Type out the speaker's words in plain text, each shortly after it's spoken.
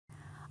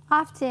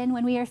Often,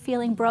 when we are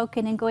feeling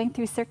broken and going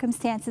through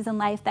circumstances in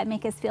life that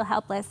make us feel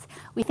helpless,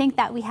 we think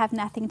that we have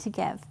nothing to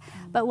give.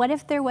 But what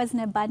if there was an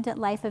abundant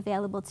life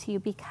available to you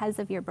because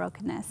of your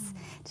brokenness?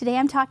 Today,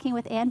 I'm talking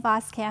with Ann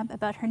Voskamp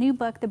about her new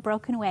book, The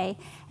Broken Way,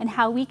 and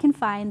how we can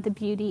find the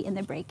beauty in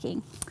the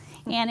breaking.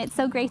 And it's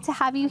so great to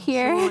have you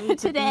here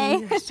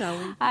today.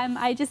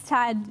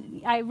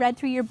 I read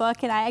through your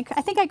book, and I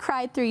think I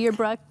cried through your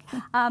book.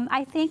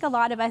 I think a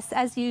lot of us,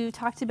 as you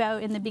talked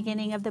about in the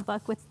beginning of the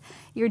book with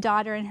your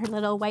daughter and her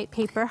little white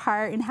paper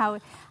heart and how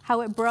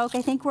it broke,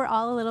 I think we're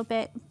all a little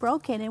bit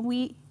broken, and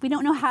we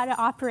don't know how to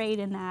operate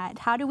in that.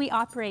 How do we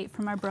operate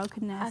from our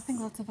brokenness? I think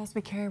lots of us,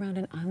 we carry around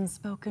an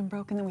unspoken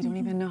broken that we don't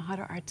even know how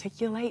to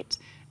articulate.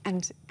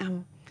 And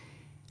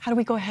how do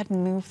we go ahead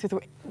and move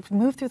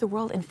through the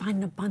world and find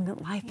an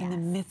abundant life in the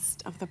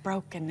midst of the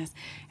brokenness?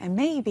 And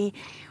maybe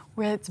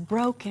where it's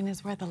broken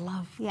is where the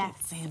love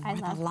gets in, where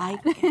the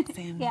light gets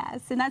in.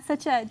 Yes, and that's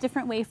such a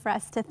different way for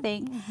us to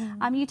think.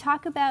 You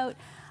talk about,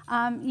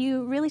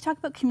 you really talk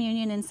about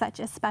communion in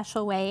such a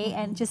special way,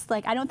 and just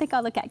like, I don't think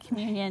I'll look at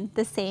communion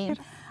the same.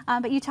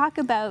 But you talk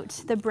about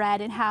the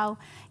bread and how,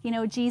 you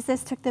know,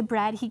 Jesus took the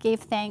bread, he gave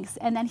thanks,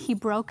 and then he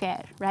broke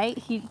it, right?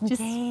 He just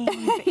gave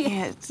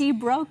it. He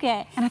broke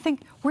it. And I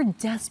think we're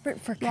desperate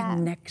for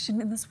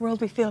connection in this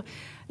world. We feel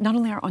not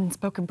only our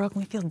unspoken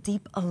broken, we feel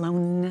deep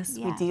aloneness.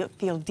 We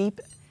feel deep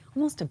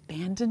almost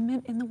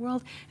abandonment in the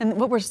world. And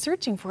what we're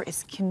searching for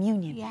is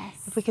communion.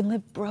 If we can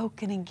live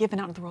broken and given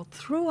out of the world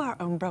through our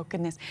own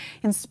brokenness,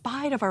 in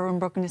spite of our own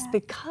brokenness,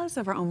 because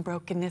of our own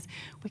brokenness,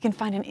 we can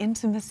find an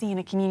intimacy and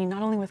a communion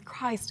not only with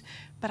Christ,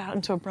 but out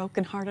into a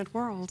broken-hearted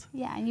world.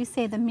 Yeah, and you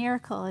say the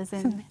miracle is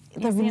in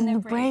the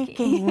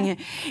breaking.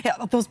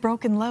 Those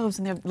broken loaves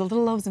and the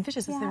little loaves and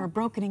fishes, as they were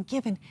broken and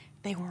given,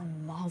 they were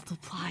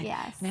multiplied.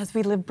 And as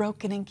we live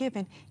broken and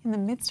given, in the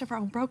midst of our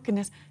own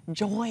brokenness,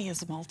 joy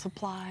is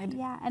multiplied.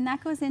 Yeah, and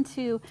that goes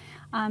into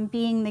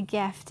being the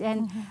gift.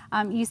 And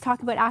you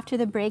talk about after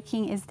the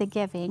breaking is the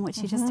giving, which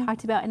you just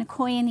talked about, and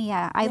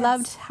koinonia. I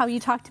loved how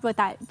you talked about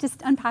that.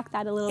 Just unpack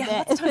that a little bit.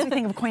 Lots of times we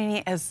think of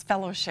koinonia as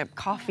fellowship,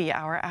 coffee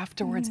hour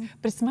afterwards,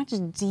 but it's much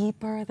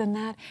deeper than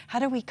that. How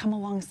do we come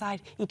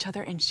alongside each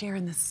other and share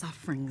in the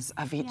sufferings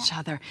of each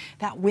other?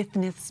 That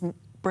witness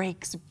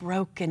breaks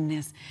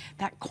brokenness.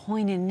 That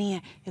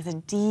koinonia is a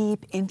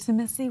deep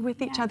intimacy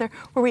with each other,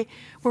 where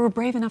we're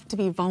brave enough to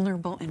be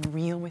vulnerable and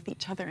real with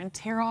each other and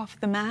tear off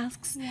the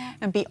masks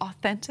and be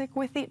authentic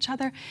with each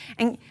other.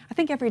 And I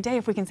think every day,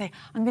 if we can say,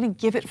 I'm going to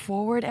give it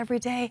forward every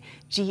day,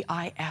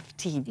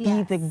 G-I-F-T,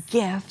 be the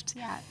gift,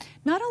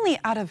 not only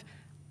out of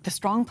the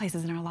strong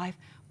places in our life,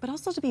 but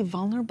also to be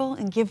vulnerable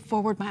and give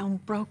forward my own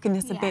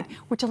brokenness a bit,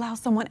 which allows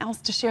someone else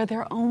to share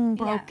their own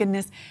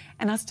brokenness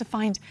and us to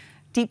find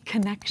deep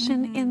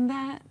connection in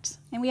that.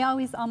 And we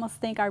always almost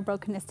think our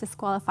brokenness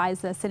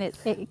disqualifies us, and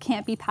it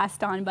can't be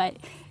passed on, but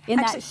in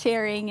that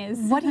sharing is...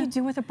 What do you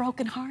do with a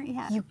broken heart?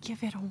 You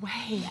give it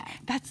away.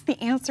 That's the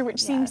answer,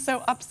 which seems so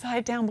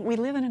upside down, but we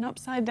live in an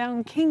upside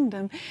down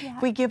kingdom.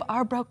 We give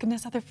our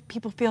brokenness, other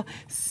people feel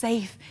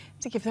safe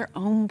to give their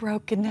own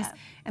brokenness,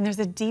 and there's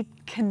a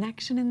deep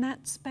connection in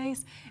that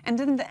space. And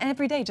then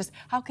every day, just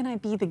how can I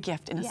be the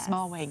gift in a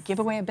small way? Give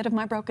away a bit of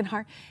my broken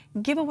heart,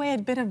 give away a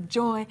bit of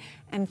joy,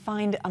 and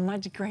find a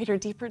much greater,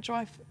 deeper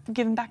joy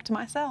given back to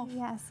myself.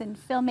 Yes, and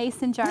fill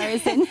mason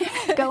jars and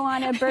go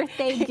on a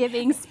birthday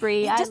giving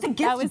spree. Just a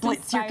gift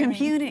blitz your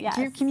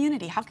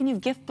community. How can you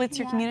gift blitz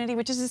your community?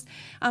 Which is just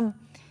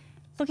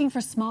looking for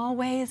small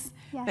ways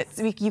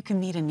that you can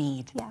meet a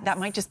need. That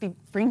might just be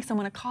bringing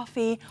someone a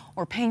coffee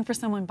or paying for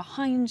someone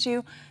behind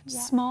you.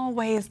 Small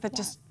ways that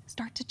just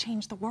start to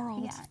change the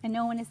world. And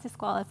no one is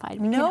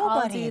disqualified. We can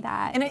all do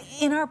that. And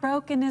in our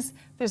brokenness,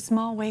 there's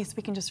small ways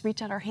we can just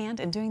reach out our hand,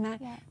 and doing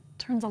that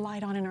turns a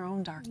light on in our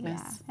own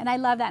darkness. And I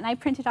love that. And I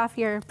printed off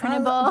your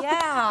printable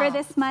for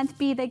this month,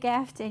 Be the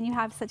Gift, and you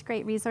have such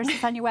great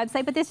resources on your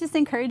website. But this just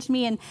encouraged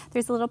me, and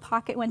there's a little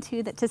pocket one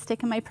too that to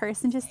stick in my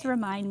purse and just to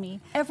remind me.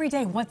 Every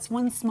day, what's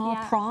one small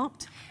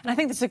prompt? And I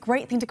think that's a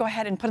great thing to go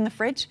ahead and put in the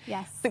fridge.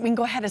 That we can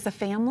go ahead as a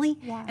family,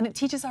 and it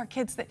teaches our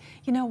kids that,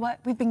 you know what,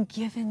 we've been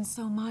given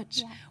so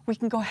much. We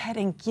can go ahead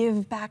and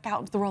give back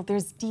out into the world.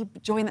 There's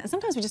deep joy in that.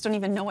 Sometimes we just don't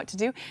even know what to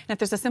do. And if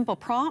there's a simple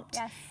prompt,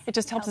 it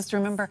just helps us to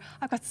remember,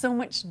 I've got so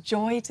much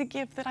joy to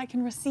give that I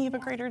can receive a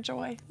greater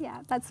joy.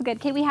 That's good.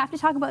 Okay, we have to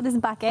talk about this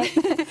bucket,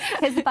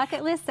 because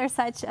bucket lists are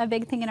such a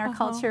big thing in our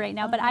culture right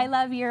now. But I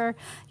love your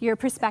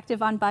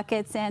perspective on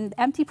buckets, and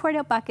empty poured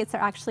out buckets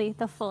are actually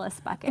the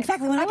fullest buckets.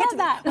 Exactly. When I get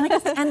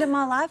to the end of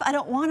my life, I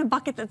don't want a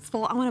bucket that's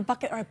full. I want a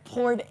bucket where I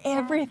poured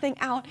everything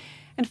out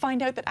and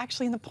find out that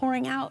actually in the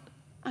pouring out,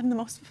 I'm the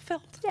most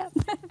fulfilled. That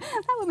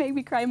would make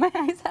me cry my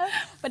eyes out.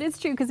 But it's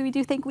true, because we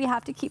do think we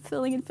have to keep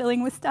filling and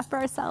filling with stuff for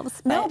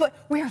ourselves. No, but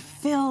we are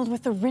filled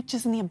with the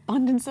riches and the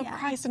abundance of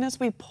Christ. And as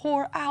we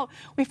pour out,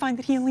 we find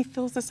that He only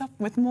fills us up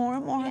with more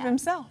and more of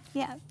Himself.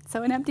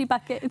 So an empty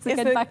bucket, it's a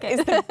good bucket.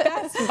 It's the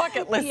best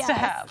bucket list to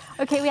have.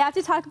 Okay, we have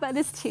to talk about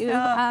this too.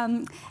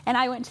 And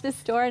I went to the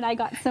store and I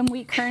got some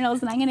wheat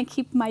kernels, and I'm going to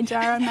keep my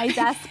jar on my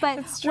desk.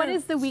 But what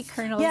is the wheat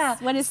kernels?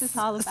 What is this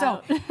all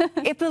about? So,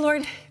 if the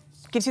Lord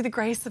gives you the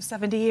grace of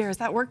 70 years.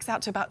 That works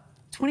out to about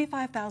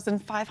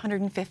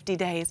 25,550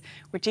 days,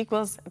 which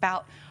equals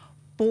about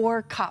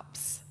 4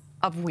 cups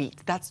of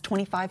wheat. That's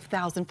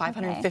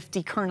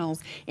 25,550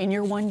 kernels in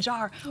your one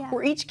jar. Yeah.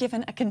 We're each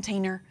given a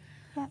container.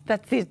 Yeah.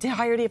 That's the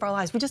entirety of our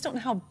lives. We just don't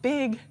know how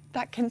big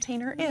that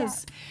container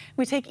is. Yeah.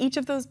 We take each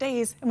of those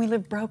days and we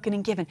live broken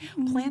and given.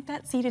 Plant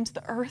that seed into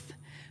the earth.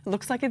 It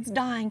looks like it's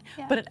dying,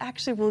 but it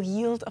actually will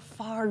yield a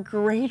far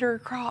greater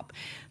crop.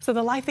 So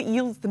the life that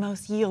yields the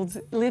most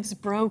lives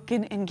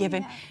broken and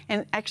given.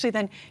 And actually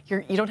then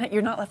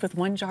you're not left with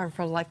one jar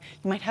for life.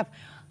 You might have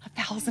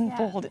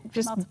 1,000-fold. It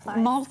just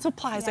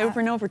multiplies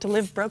over and over to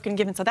live broken and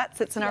given. So that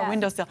sits in our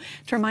windowsill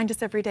to remind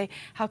us every day,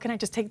 how can I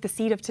just take the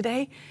seed of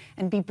today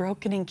and be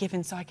broken and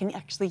given so I can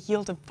actually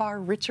yield a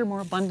far richer,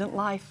 more abundant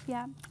life.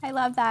 Yeah, I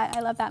love that. I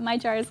love that. My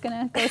jar is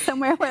going to go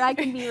somewhere where I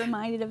can be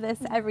reminded of this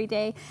every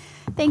day.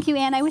 Thank you,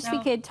 Ann. I wish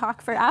we could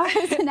talk for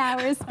hours and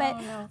hours, but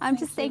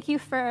thank you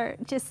for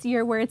just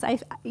your words.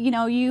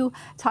 You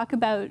talk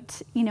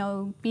about,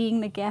 being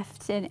the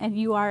gift, and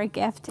you are a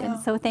gift. And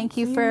so thank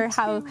you for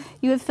how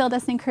you have filled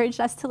us and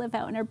encouraged us to live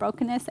out in our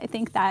brokenness. I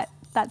think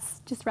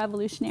that's just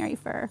revolutionary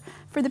for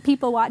the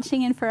people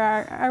watching and for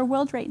our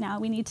world right now.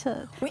 We need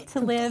to live this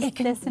in our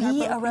brokenness. It can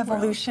be a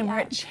revolution where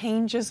it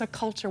changes a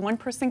culture. One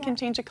person can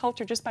change a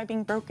culture just by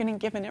being broken and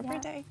given every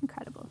day.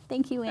 Incredible.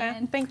 Thank you,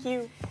 Ann. Thank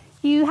you.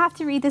 You have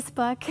to read this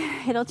book.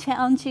 It'll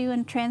challenge you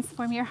and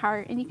transform your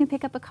heart. And you can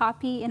pick up a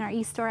copy in our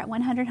e-store at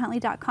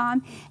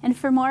 100huntley.com. And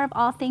for more of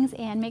all things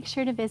Ann, make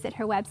sure to visit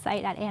her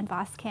website at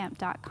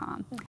annvoskamp.com.